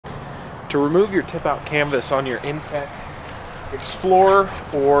To remove your tip-out canvas on your Intech Explorer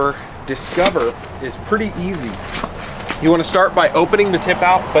or Discover is pretty easy. You want to start by opening the tip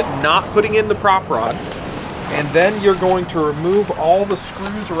out but not putting in the prop rod, and then you're going to remove all the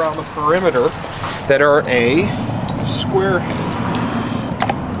screws around the perimeter that are a square head.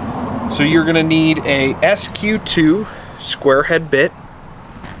 So you're going to need a SQ2 square head bit,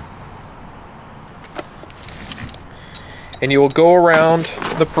 and you will go around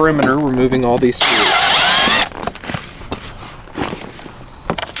the perimeter removing all these screws.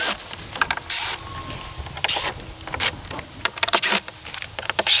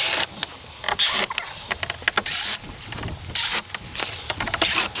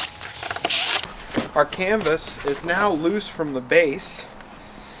 Our canvas is now loose from the base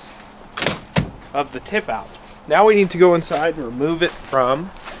of the tip out. Now we need to go inside and remove it from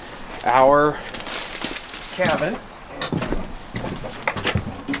our cabin.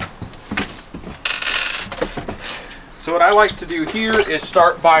 So what I like to do here is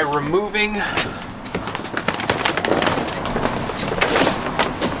start by removing the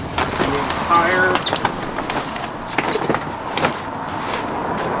entire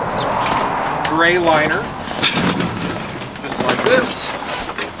gray liner, just like this.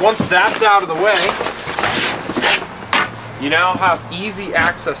 Once that's out of the way, you now have easy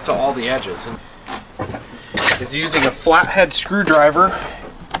access to all the edges. And is using a flathead screwdriver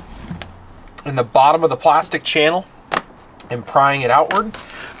in the bottom of the plastic channel and prying it outward.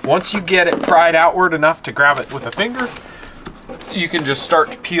 Once you get it pried outward enough to grab it with a finger, you can just start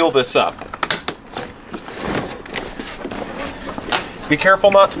to peel this up. Be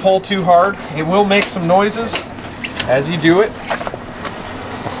careful not to pull too hard. It will make some noises as you do it.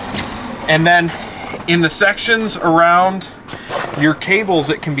 And then in the sections around your cables,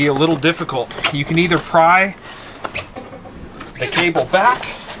 it can be a little difficult. You can either pry the cable back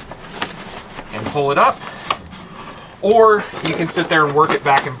and pull it up, or you can sit there and work it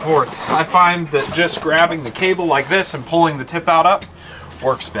back and forth. I find that just grabbing the cable like this and pulling the tip out up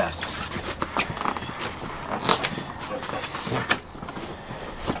works best.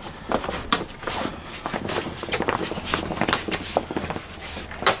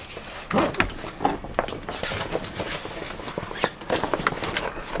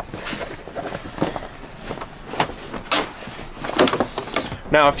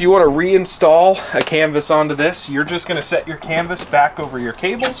 Now, if you want to reinstall a canvas onto this, you're just going to set your canvas back over your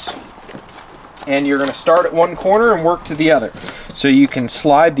cables, and you're going to start at one corner and work to the other. So you can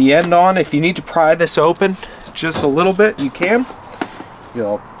slide the end on. If you need to pry this open just a little bit, you can.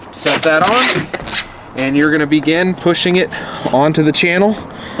 You'll set that on, and you're going to begin pushing it onto the channel,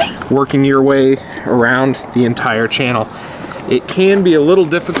 working your way around the entire channel. It can be a little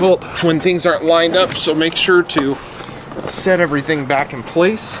difficult when things aren't lined up, so make sure to set everything back in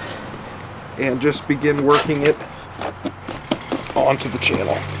place and just begin working it onto the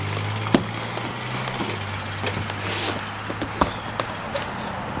channel.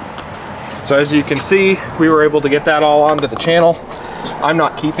 So as you can see, we were able to get that all onto the channel. I'm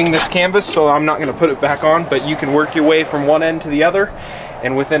not keeping this canvas, so I'm not going to put it back on, but you can work your way from one end to the other,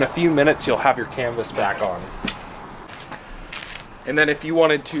 and within a few minutes you'll have your canvas back on. And then if you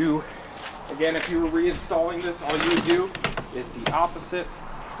wanted to, again, if you were reinstalling this, all you would do is the opposite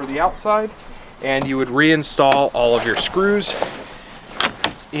for the outside, and you would reinstall all of your screws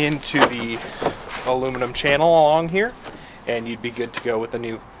into the aluminum channel along here, and you'd be good to go with a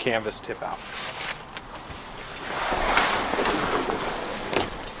new canvas tip out.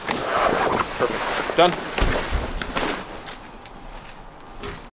 Perfect. Done.